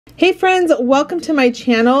Hey friends, welcome to my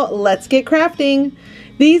channel. Let's get crafting.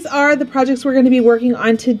 These are the projects we're going to be working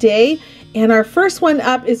on today, and our first one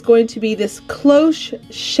up is going to be this Cloche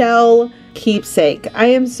shell keepsake. I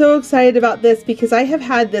am so excited about this because I have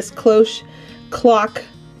had this Cloche clock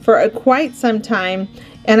for quite some time,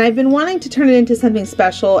 and I've been wanting to turn it into something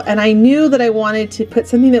special, and I knew that I wanted to put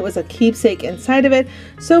something that was a keepsake inside of it.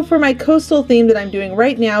 So for my coastal theme that I'm doing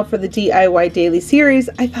right now for the DIY daily series,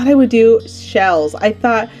 I thought I would do shells. I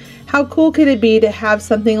thought, how cool could it be to have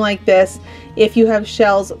something like this if you have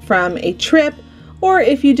shells from a trip, or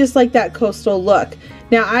if you just like that coastal look.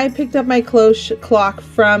 Now, I picked up my Cloche clock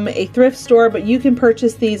from a thrift store, but you can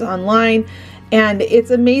purchase these online. And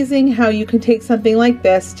it's amazing how you can take something like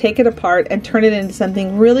this, take it apart, and turn it into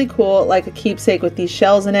something really cool, like a keepsake with these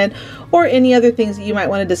shells in it, or any other things that you might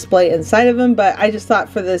want to display inside of them. But I just thought,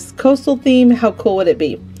 for this coastal theme, how cool would it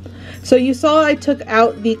be? So you saw I took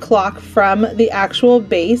out the clock from the actual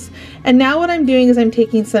base, and now what I'm doing is I'm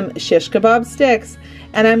taking some Shish-Kabob sticks,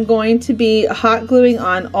 and I'm going to be hot gluing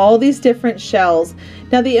on all these different shells.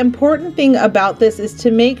 Now, the important thing about this is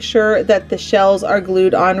to make sure that the shells are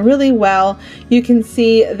glued on really well. You can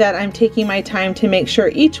see that I'm taking my time to make sure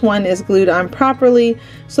each one is glued on properly,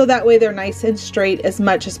 so that way they're nice and straight as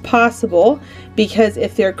much as possible, because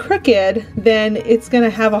if they're crooked, then it's going to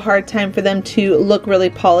have a hard time for them to look really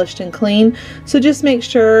polished and clean. So just make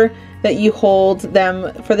sure that you hold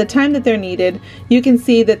them for the time that they're needed. You can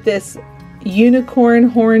see that this unicorn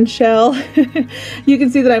horn shell, you can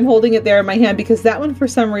see that I'm holding it there in my hand because that one for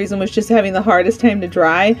some reason was just having the hardest time to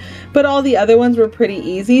dry, but all the other ones were pretty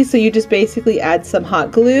easy. So you just basically add some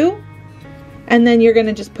hot glue, and then you're going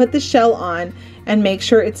to just put the shell on and make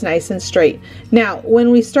sure it's nice and straight. Now, when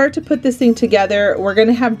we start to put this thing together, we're going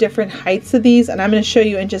to have different heights of these, and I'm going to show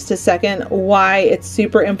you in just a second why it's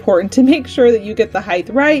super important to make sure that you get the height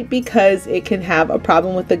right, because it can have a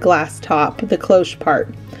problem with the glass top, the cloche part.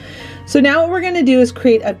 So now what we're going to do is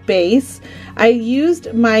create a base. I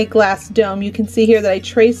used my glass dome. You can see here that I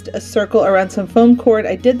traced a circle around some foam cord.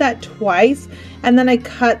 I did that twice, and then I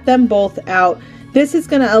cut them both out. This is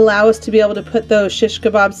going to allow us to be able to put those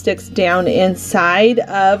Shish-Kabob sticks down inside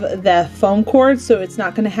of the foam cord, so it's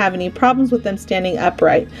not going to have any problems with them standing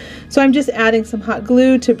upright. So I'm just adding some hot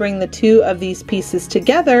glue to bring the two of these pieces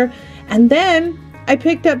together, and then I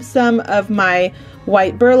picked up some of my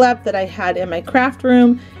white burlap that I had in my craft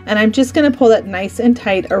room, and I'm just going to pull that nice and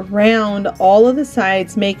tight around all of the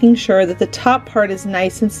sides, making sure that the top part is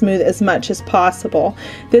nice and smooth as much as possible.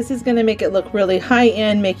 This is going to make it look really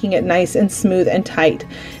high-end, making it nice and smooth and tight.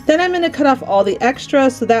 Then I'm going to cut off all the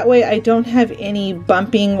extra, so that way I don't have any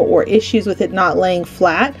bumping or issues with it not laying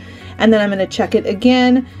flat. And then I'm going to check it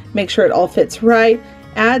again, make sure it all fits right,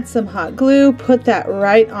 add some hot glue, put that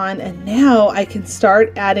right on, and now I can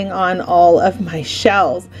start adding on all of my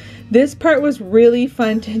shells. This part was really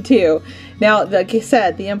fun to do. Now, like I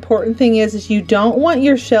said, the important thing is you don't want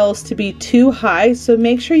your shells to be too high, so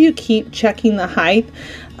make sure you keep checking the height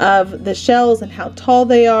of the shells and how tall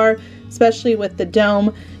they are, especially with the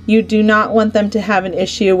dome. You do not want them to have an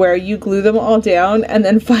issue where you glue them all down and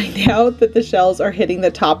then find out that the shells are hitting the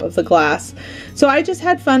top of the glass. So I just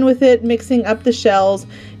had fun with it, mixing up the shells.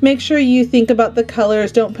 Make sure you think about the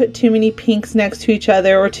colors. Don't put too many pinks next to each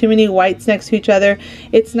other or too many whites next to each other.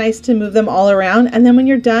 It's nice to move them all around. And then when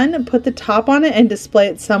you're done, put the top on it and display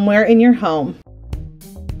it somewhere in your home.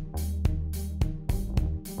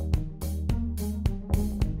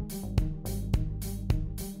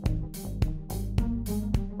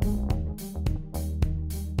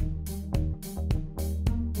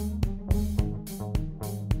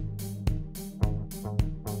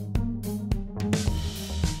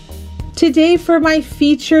 Today, for my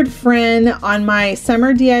featured friend on my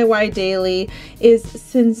Summer DIY Daily is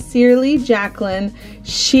Sincerely Jacqueline.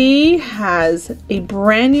 She has a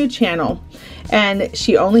brand new channel, and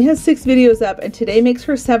she only has 6 videos up, and today makes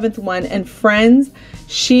her 7th one. And friends,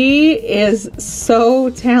 she is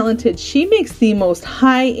so talented. She makes the most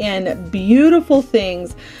high-end, beautiful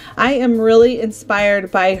things. I am really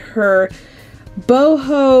inspired by her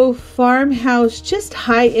boho, farmhouse, just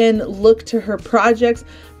high-end look to her projects.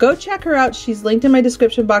 Go check her out. She's linked in my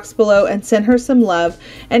description box below, and send her some love.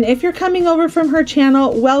 And if you're coming over from her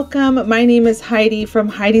channel, welcome. My name is Heidi from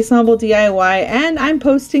Heidi's Humble DIY, and I'm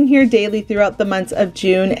posting here daily throughout the months of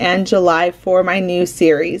June and July for my new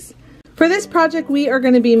series. For this project, we are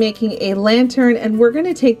going to be making a lantern, and we're going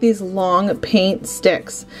to take these long paint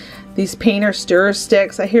sticks. These painter stirrer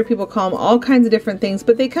sticks, I hear people call them all kinds of different things,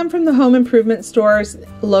 but they come from the home improvement stores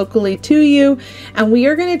locally to you. And we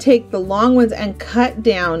are going to take the long ones and cut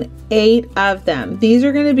down 8 of them. These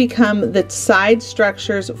are going to become the side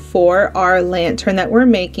structures for our lantern that we're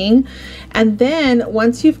making. And then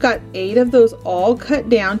once you've got 8 of those all cut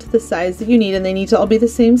down to the size that you need, and they need to all be the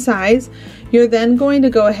same size, you're then going to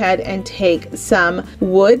go ahead and take some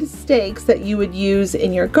wood stakes that you would use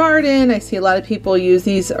in your garden. I see a lot of people use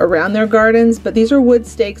these around their gardens, but these are wood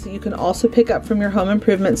stakes that you can also pick up from your home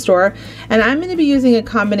improvement store. And I'm going to be using a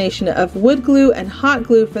combination of wood glue and hot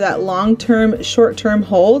glue for that long-term, short-term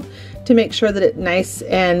hold to make sure that it nice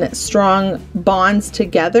and strong bonds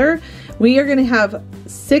together. We are going to have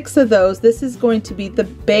 6 of those. This is going to be the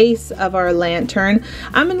base of our lantern.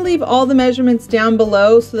 I'm going to leave all the measurements down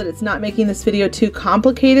below so that it's not making this video too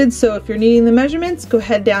complicated. So if you're needing the measurements, go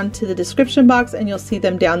ahead down to the description box and you'll see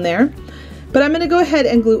them down there. But I'm going to go ahead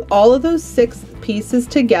and glue all of those 6 pieces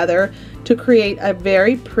together to create a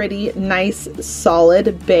very pretty, nice,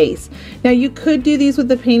 solid base. Now you could do these with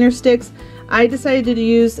the painter sticks. I decided to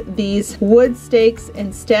use these wood stakes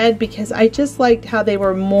instead because I just liked how they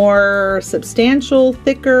were more substantial,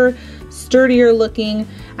 thicker, sturdier looking.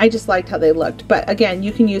 I just liked how they looked. But again,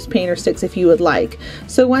 you can use painter sticks if you would like.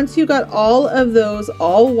 So once you got all of those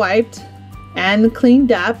all wiped and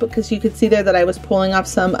cleaned up, because you could see there that I was pulling off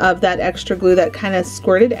some of that extra glue that kind of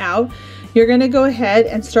squirted out, you're going to go ahead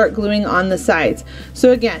and start gluing on the sides.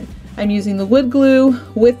 So again, I'm using the wood glue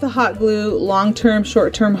with the hot glue, long-term,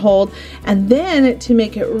 short-term hold, and then to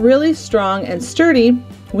make it really strong and sturdy,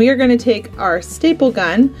 we are going to take our staple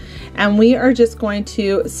gun and we are just going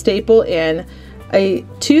to staple in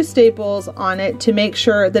 2 staples on it to make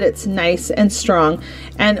sure that it's nice and strong.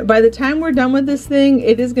 And by the time we're done with this thing,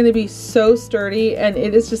 it is going to be so sturdy and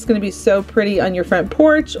it is just going to be so pretty on your front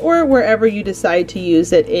porch or wherever you decide to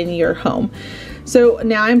use it in your home. So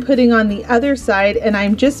now I'm putting on the other side and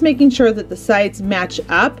I'm just making sure that the sides match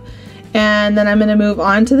up, and then I'm going to move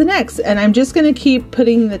on to the next, and I'm just going to keep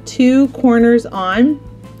putting the 2 corners on,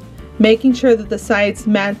 making sure that the sides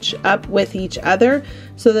match up with each other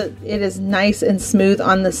so that it is nice and smooth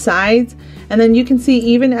on the sides. And then you can see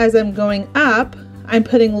even as I'm going up, I'm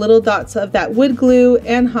putting little dots of that wood glue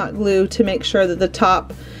and hot glue to make sure that the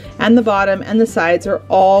top and the bottom and the sides are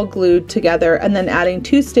all glued together, and then adding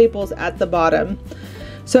 2 staples at the bottom.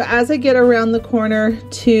 So as I get around the corner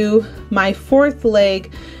to my 4th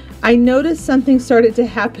leg, I noticed something started to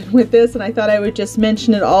happen with this, and I thought I would just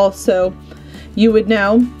mention it all so you would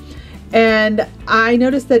know. And I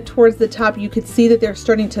noticed that towards the top you could see that they're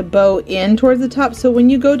starting to bow in towards the top. So when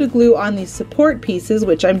you go to glue on these support pieces,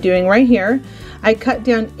 which I'm doing right here, I cut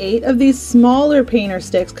down 8 of these smaller painter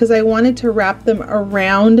sticks because I wanted to wrap them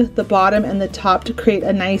around the bottom and the top to create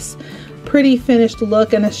a nice, pretty finished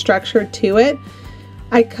look and a structure to it.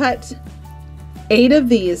 I cut 8 of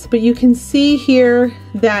these, but you can see here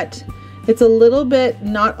that it's a little bit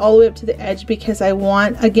not all the way up to the edge because I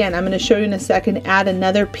want, again, I'm going to show you in a second, add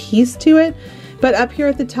another piece to it. But up here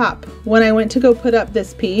at the top, when I went to go put up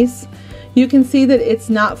this piece, you can see that it's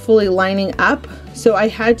not fully lining up. So I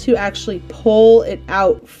had to actually pull it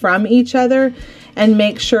out from each other and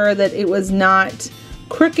make sure that it was not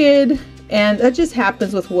crooked. And that just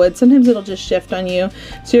happens with wood. Sometimes it'll just shift on you.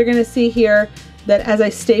 So you're going to see here that as I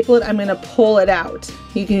staple it, I'm going to pull it out.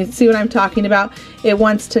 You can see what I'm talking about. It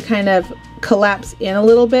wants to kind of collapse in a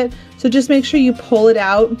little bit. So just make sure you pull it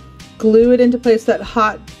out, glue it into place with that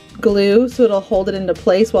hot glue so it'll hold it into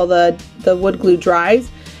place while the wood glue dries,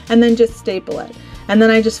 and then just staple it. And then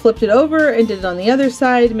I just flipped it over and did it on the other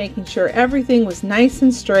side, making sure everything was nice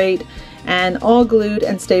and straight and all glued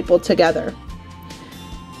and stapled together.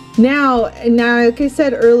 Now, like I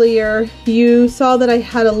said earlier, you saw that I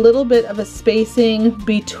had a little bit of a spacing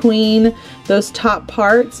between those top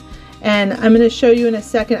parts, and I'm going to show you in a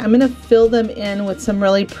second. I'm going to fill them in with some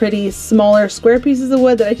really pretty smaller square pieces of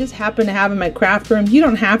wood that I just happen to have in my craft room. You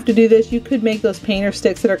don't have to do this. You could make those painter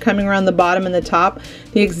sticks that are coming around the bottom and the top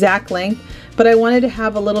the exact length, but I wanted to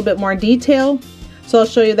have a little bit more detail, so I'll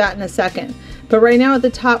show you that in a second. But right now at the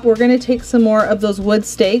top, we're going to take some more of those wood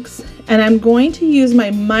stakes, and I'm going to use my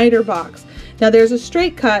miter box. Now there's a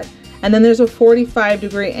straight cut and then there's a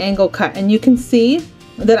 45-degree angle cut, and you can see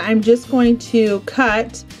that I'm just going to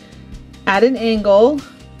cut at an angle,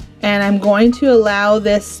 and I'm going to allow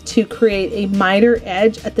this to create a miter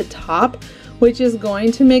edge at the top, which is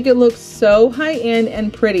going to make it look so high-end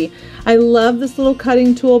and pretty. I love this little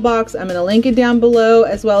cutting toolbox. I'm going to link it down below,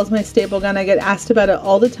 as well as my staple gun. I get asked about it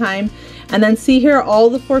all the time. And then see here, all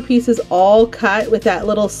the 4 pieces all cut with that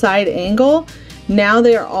little side angle. Now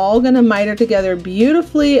they are all going to miter together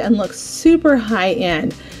beautifully and look super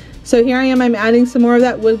high-end. So here I am, I'm adding some more of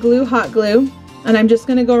that wood glue, hot glue, and I'm just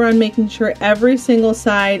going to go around making sure every single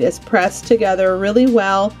side is pressed together really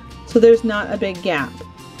well so there's not a big gap.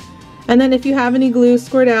 And then if you have any glue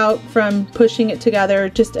squirt out from pushing it together,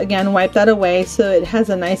 just again wipe that away so it has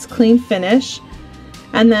a nice clean finish.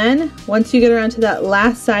 And then once you get around to that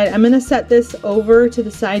last side, I'm going to set this over to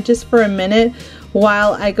the side just for a minute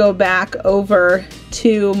while I go back over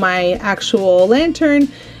to my actual lantern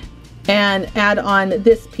and add on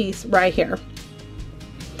this piece right here.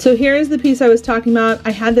 So here's the piece I was talking about.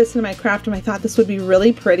 I had this in my craft room. I thought this would be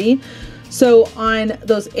really pretty. So on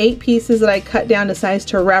those 8 pieces that I cut down to size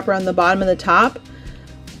to wrap around the bottom and the top,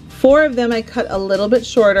 4 of them I cut a little bit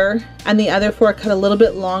shorter and the other 4 cut a little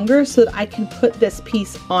bit longer so that I can put this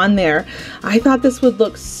piece on there. I thought this would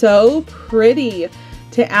look so pretty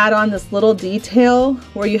to add on this little detail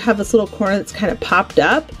where you have this little corner that's kind of popped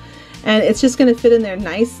up, and it's just going to fit in there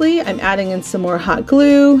nicely. I'm adding in some more hot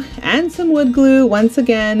glue and some wood glue once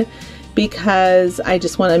again because I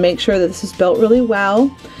just want to make sure that this is built really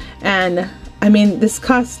well. And I mean, this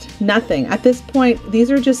cost nothing. At this point,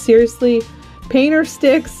 these are just seriously painter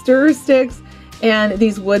sticks, stirrer sticks, and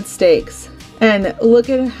these wood stakes. And look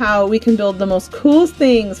at how we can build the most coolest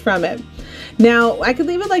things from it. Now, I could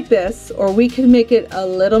leave it like this, or we could make it a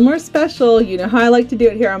little more special. You know how I like to do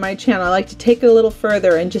it here on my channel. I like to take it a little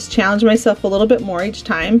further and just challenge myself a little bit more each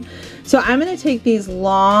time. So I'm going to take these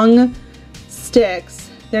long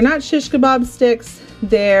sticks. They're not Shish-Kabob sticks.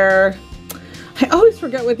 They're, I always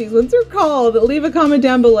forget what these ones are called. Leave a comment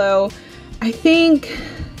down below. I think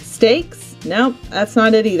stakes? Nope, that's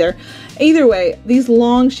not it either. Either way, these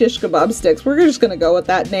long Shish-Kabob sticks, we're just going to go with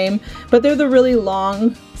that name, but they're the really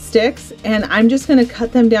long sticks, and I'm just going to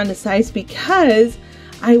cut them down to size because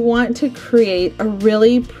I want to create a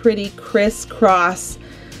really pretty crisscross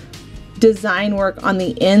design work on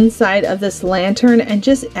the inside of this lantern and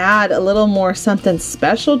just add a little more something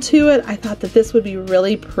special to it. I thought that this would be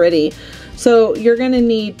really pretty. So you're going to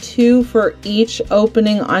need 2 for each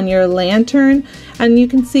opening on your lantern, and you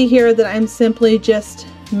can see here that I'm simply just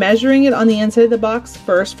measuring it on the inside of the box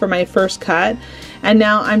first for my first cut, and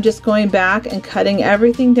now I'm just going back and cutting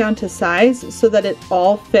everything down to size so that it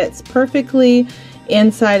all fits perfectly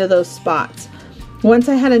inside of those spots. Once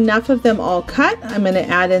I had enough of them all cut, I'm going to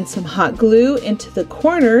add in some hot glue into the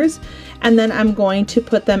corners, and then I'm going to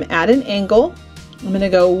put them at an angle. I'm going to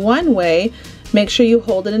go one way. Make sure you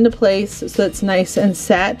hold it into place so it's nice and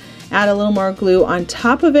set. Add a little more glue on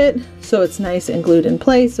top of it so it's nice and glued in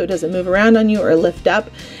place so it doesn't move around on you or lift up.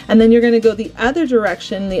 And then you're going to go the other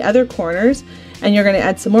direction, the other corners, and you're going to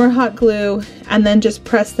add some more hot glue and then just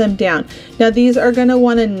press them down. Now these are going to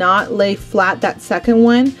want to not lay flat, that second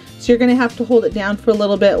one, so you're going to have to hold it down for a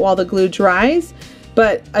little bit while the glue dries.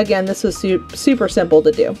 But again, this was super simple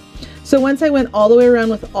to do. So once I went all the way around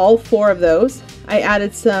with all 4 of those, I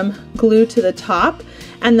added some glue to the top,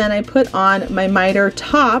 and then I put on my miter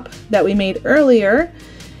top that we made earlier.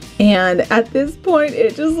 And at this point,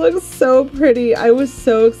 it just looks so pretty. I was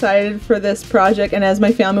so excited for this project, and as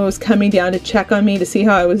my family was coming down to check on me to see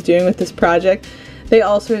how I was doing with this project, they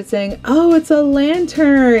all started saying, "Oh, it's a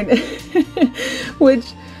lantern," which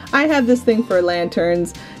I have this thing for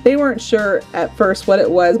lanterns. They weren't sure at first what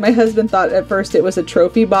it was. My husband thought at first it was a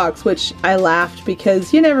trophy box, which I laughed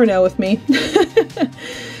because you never know with me.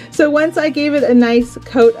 So once I gave it a nice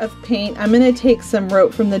coat of paint, I'm going to take some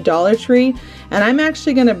rope from the Dollar Tree, and I'm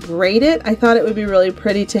actually going to braid it. I thought it would be really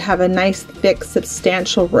pretty to have a nice thick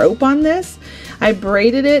substantial rope on this. I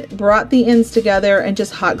braided it, brought the ends together, and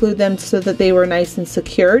just hot glued them so that they were nice and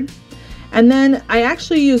secured. And then I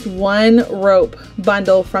actually used 1 rope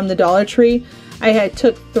bundle from the Dollar Tree. I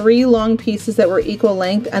took 3 long pieces that were equal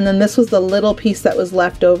length, and then this was the little piece that was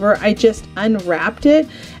left over. I just unwrapped it,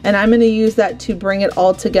 and I'm going to use that to bring it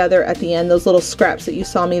all together at the end, those little scraps that you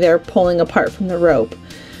saw me there pulling apart from the rope.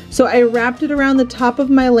 So I wrapped it around the top of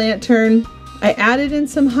my lantern. I added in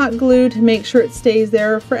some hot glue to make sure it stays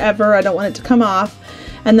there forever. I don't want it to come off.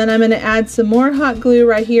 And then I'm going to add some more hot glue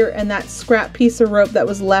right here, and that scrap piece of rope that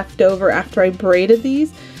was left over after I braided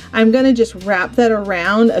these, I'm going to just wrap that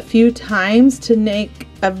around a few times to make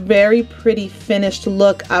a very pretty finished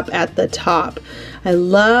look up at the top. I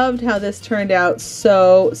loved how this turned out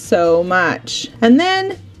so much. And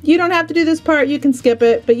then you don't have to do this part, you can skip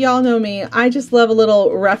it, but y'all know me, I just love a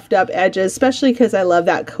little roughed up edges, especially because I love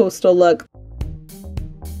that coastal look.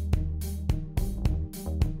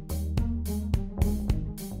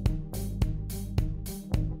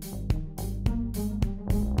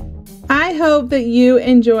 I hope that you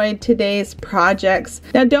enjoyed today's projects.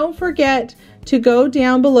 Now don't forget to go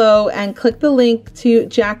down below and click the link to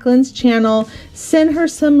Jackline's channel. Send her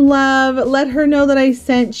some love, let her know that I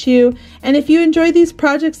sent you, And if you enjoyed these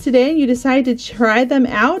projects today and you decide to try them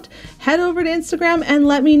out, head over to Instagram and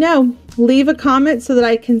let me know. Leave a comment so that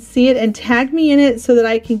I can see it and tag me in it so that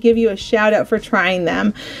I can give you a shout out for trying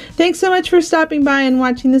them. Thanks so much for stopping by and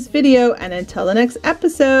watching this video, and until the next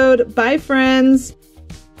episode, bye friends.